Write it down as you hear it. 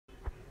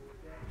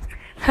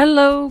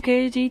Hello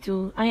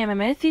kg2, I am a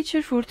math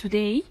teacher for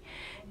today.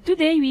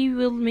 Today we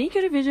will make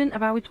a revision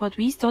about what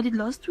we studied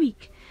last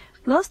week.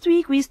 Last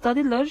week we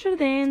studied larger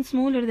than,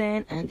 smaller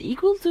than, and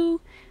equal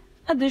to,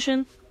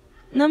 addition,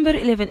 number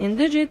 11 in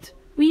digit.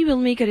 We will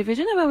make a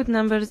revision about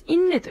numbers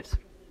in letters.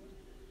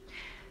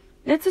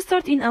 Let's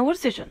start in our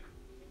session.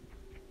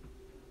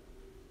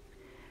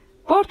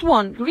 Part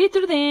 1,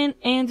 greater than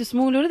and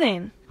smaller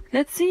than.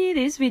 Let's see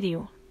this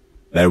video.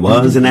 There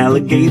was an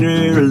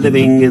alligator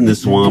living in the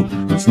swamp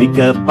who'd sneak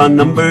up on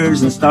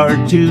numbers and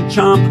start to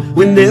chomp.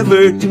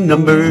 Whenever two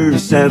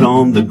numbers sat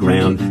on the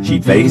ground,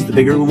 she'd face the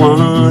bigger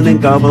one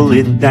and gobble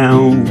it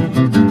down.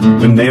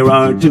 When there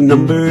are two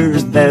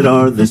numbers that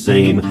are the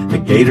same, the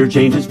gator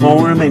changes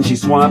form and she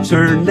swaps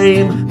her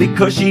name.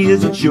 Because she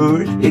isn't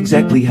sure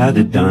exactly how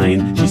to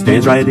dine, she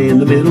stands right in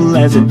the middle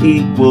as an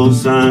equal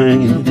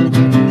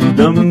sign.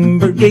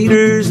 Number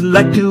gators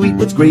like to eat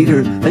what's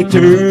greater. They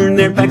turn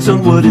their backs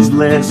on what is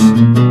less.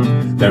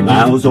 Their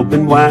mouths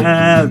open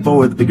wide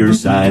for the bigger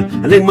side,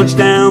 and they munch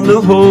down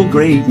the whole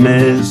great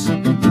mess.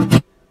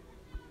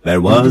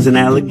 There was an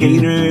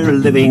alligator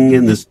living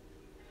in the...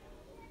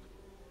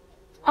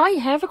 I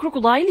have a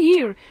crocodile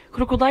here.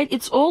 Crocodile,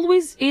 it's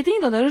always eating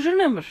the larger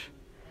number.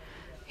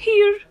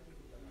 Here,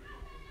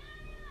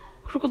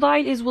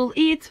 crocodile will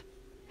eat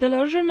the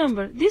larger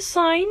number. This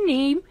sign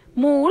name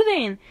more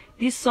than.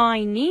 This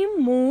sign name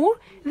more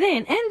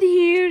than. And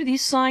here,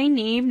 this sign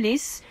name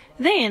less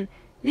than.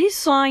 This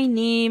sign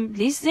name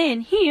less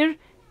than. Here,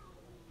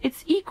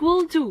 it's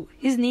equal to.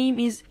 His name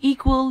is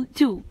equal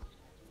to.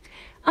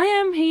 I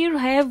am here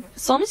have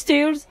some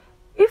stairs.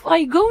 If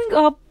I going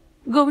up,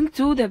 going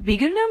to the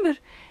bigger number.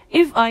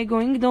 If I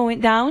going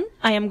down,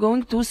 I am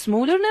going to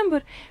smaller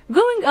number.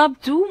 Going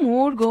up to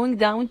more, going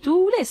down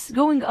to less.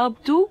 Going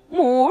up to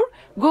more,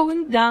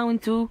 going down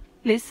to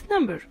less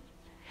number.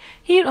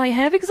 Here I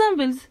have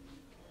examples.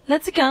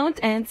 Let's count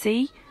and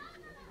say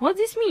what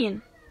this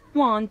mean.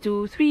 1,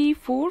 2, 3,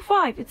 4,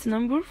 5. It's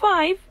number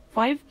 5.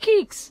 5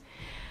 cakes.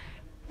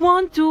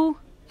 1, 2,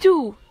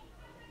 2.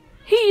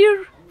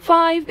 Here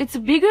 5. It's a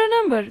bigger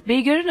number.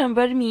 Bigger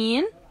number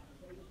mean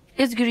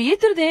it's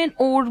greater than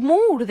or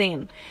more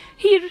than.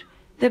 Here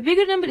the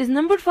bigger number is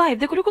number 5.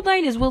 The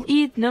crocodiles will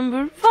eat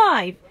number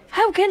 5.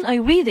 How can I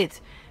read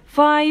it?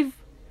 5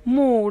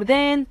 more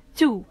than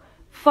 2.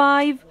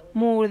 5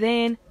 more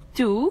than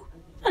 2.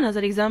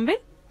 Another example.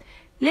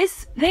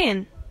 Less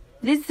than.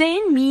 Less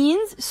than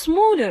means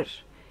smaller.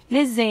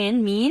 Less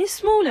than means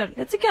smaller.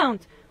 Let's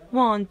count.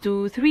 1,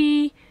 2,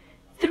 3,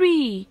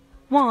 3.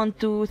 1,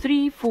 2,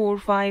 3, 4,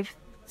 5,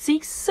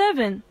 6,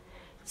 7.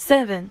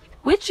 7.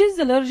 Which is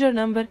the larger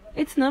number?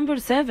 It's number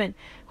 7.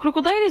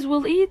 Crocodiles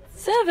will eat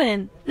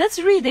 7. Let's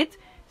read it.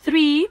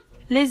 3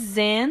 less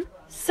than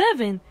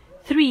 7.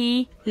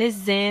 3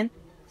 less than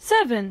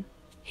 7.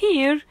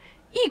 Here,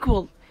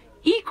 equal.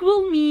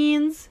 Equal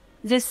means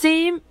the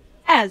same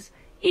as.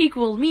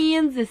 Equal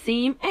means the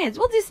same as.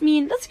 What does this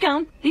mean? Let's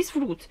count this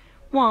fruit.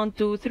 1,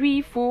 2,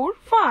 3, 4,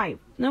 5.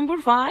 Number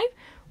 5.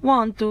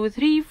 1, 2,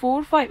 3,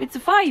 4, 5. It's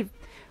 5.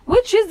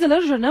 Which is the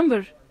larger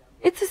number?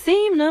 It's the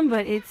same number.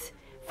 It's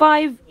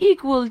 5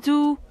 equal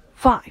to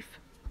 5.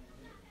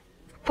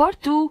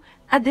 Part 2,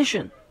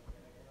 addition.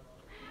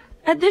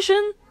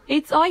 Addition,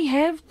 it's I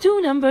have two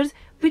numbers,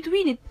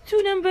 between it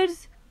two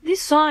numbers,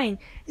 this sign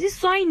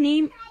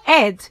name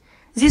add.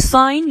 This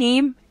sign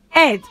name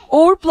add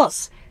or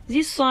plus.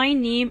 This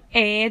sign name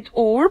add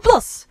or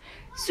plus.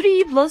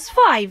 3 plus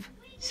 5.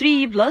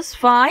 3 plus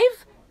 5.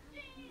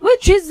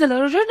 Which is the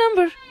larger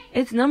number?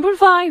 It's number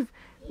 5.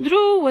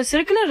 Draw a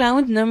circle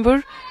around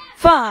number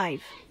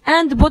 5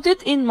 and put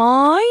it in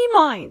my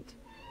mind.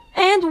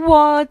 And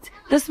what?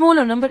 The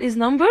smaller number is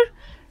number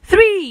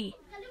 3.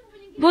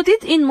 Put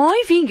it in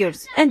my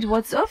fingers. And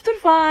what's after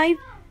 5?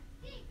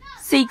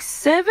 6,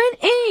 7,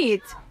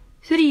 8.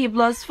 3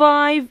 plus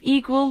 5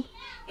 equal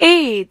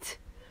 8.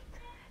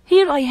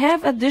 Here I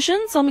have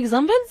addition, some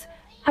examples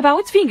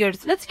about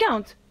fingers. Let's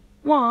count.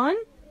 1,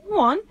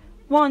 1,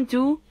 1,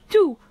 2,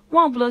 2.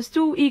 1 plus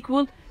 2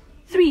 equal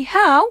 3.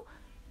 How?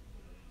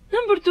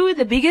 Number 2 is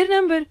the bigger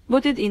number.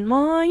 Put it in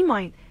my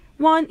mind.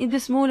 1 is the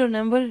smaller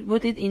number.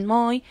 Put it in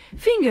my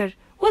finger.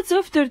 What's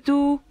after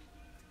 2?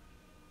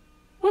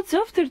 What's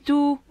after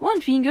 2?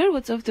 1 finger.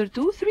 What's after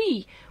 2?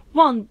 3.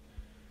 1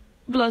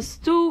 plus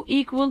 2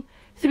 equal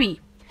 3.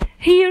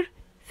 Here,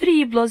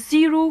 3 plus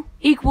 0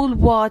 equal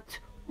what?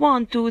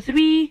 1, 2,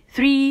 3.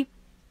 3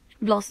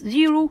 plus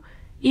 0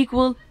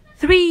 equal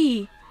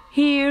 3.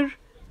 Here,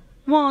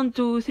 1,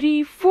 2,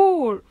 3,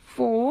 4.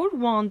 4.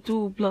 1,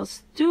 2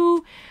 plus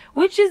 2.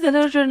 Which is the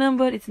larger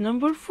number? It's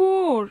number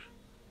 4.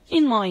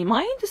 In my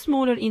mind,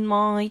 smaller in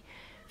my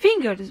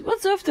fingers.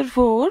 What's after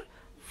 4?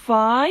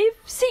 5,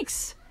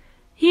 6.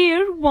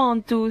 Here,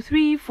 1, 2,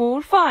 3,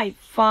 4, 5.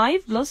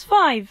 5 plus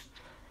 5.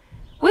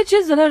 Which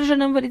is the larger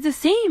number? It's the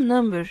same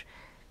number.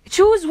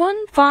 Choose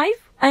 1, 5,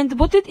 and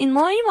put it in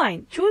my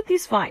mind. Choose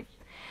this 5.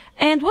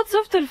 And what's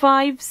after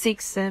 5?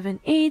 6, 7,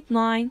 8,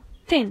 9,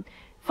 10.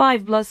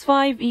 5 plus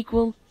 5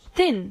 equal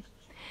 10.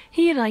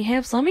 Here I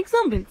have some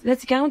examples.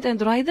 Let's count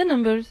and write the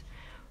numbers.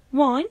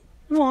 1,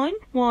 1,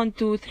 1,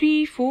 2,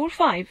 3, 4,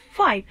 5.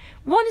 5.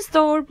 1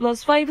 star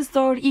plus 5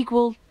 star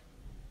equal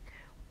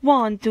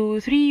 1, 2,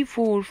 3,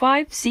 4,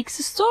 5,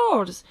 6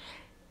 stars.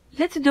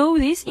 Let's do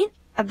this in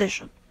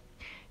addition.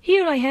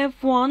 Here I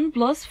have 1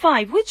 plus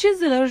 5. Which is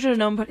the larger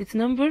number? It's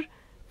number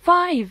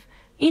 5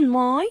 in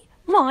my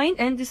mind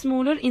and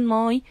smaller in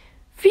my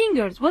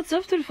fingers. What's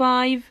after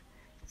 5?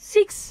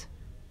 6.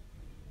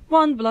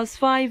 1 plus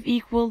 5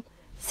 equal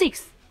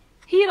 6.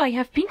 Here I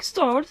have pink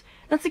stars.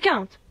 Let's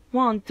count.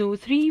 1, 2,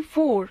 3,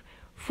 4.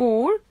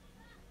 4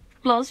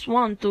 plus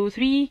 1, 2,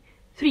 3,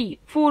 3.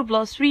 4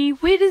 plus 3.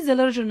 Where is the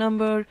larger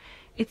number?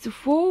 It's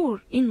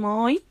 4 in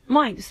my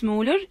mind,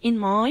 smaller in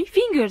my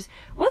fingers.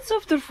 What's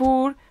after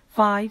 4?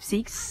 5,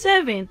 6,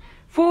 7.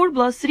 4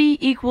 plus 3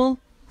 equal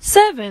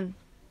 7.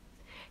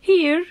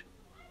 Here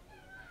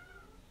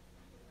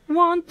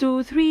 1,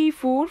 2, 3,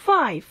 4,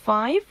 5.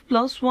 5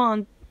 plus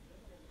 1,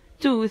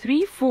 2,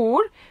 3,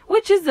 4.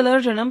 Which is the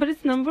larger number?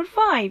 It's number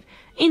 5.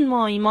 In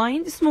my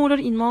mind, smaller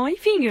in my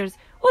fingers.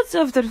 What's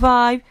after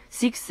 5?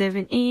 6,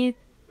 7, 8,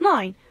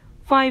 9.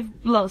 5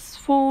 plus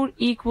 4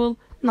 equal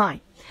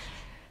 9.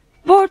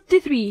 Part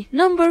 3.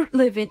 Number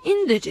 11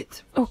 in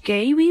digit.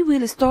 Okay, we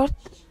will start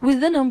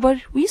with the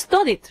number we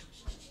studied.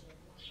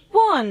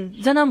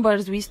 1. The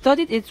numbers we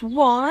studied, it's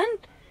 1,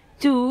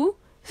 2,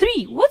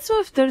 3. What's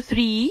after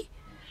 3?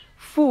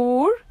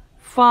 4,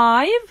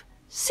 5,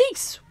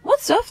 6.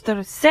 What's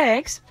after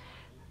 6?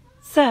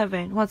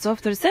 7. What's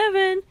after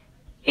 7?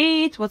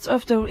 8. What's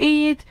after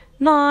 8?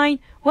 9.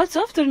 What's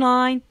after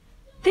 9?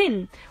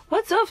 10.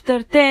 What's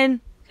after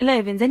 10?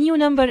 11. The new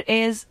number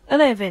is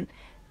 11.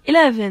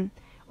 11.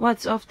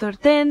 What's after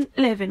 10?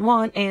 11.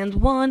 1 and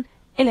 1.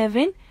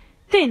 11.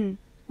 10.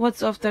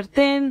 What's after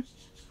 10?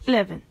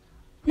 11.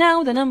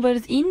 Now the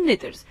numbers in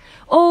letters.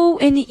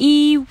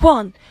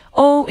 O-N-E-1.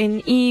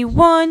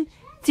 O-N-E-1.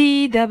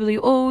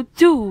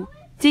 T-W-O-2.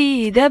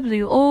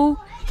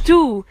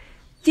 T-W-O-2.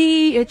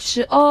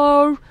 T-H-R-E-E-3.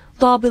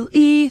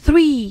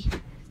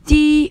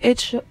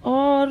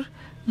 T-H-R-E-E-3.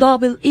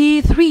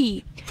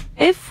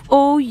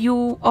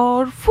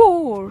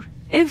 F-O-U-R-4.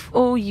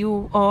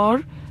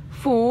 F-O-U-R-4.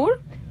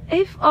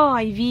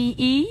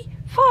 F-I-V-E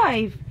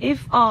 5.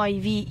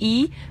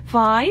 F-I-V-E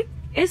 5.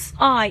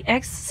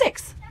 S-I-X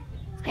 6.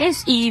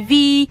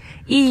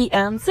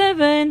 S-E-V-E-N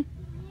 7.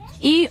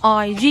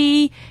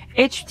 E-I-G-H-T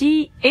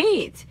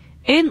 8.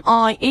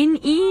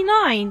 N-I-N-E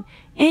 9.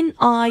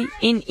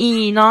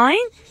 N-I-N-E 9.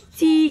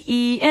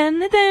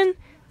 T-E-N 10.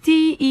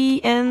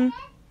 T-E-N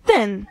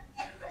 10.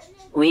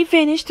 We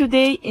finished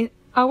today in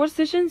our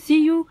session.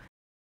 See you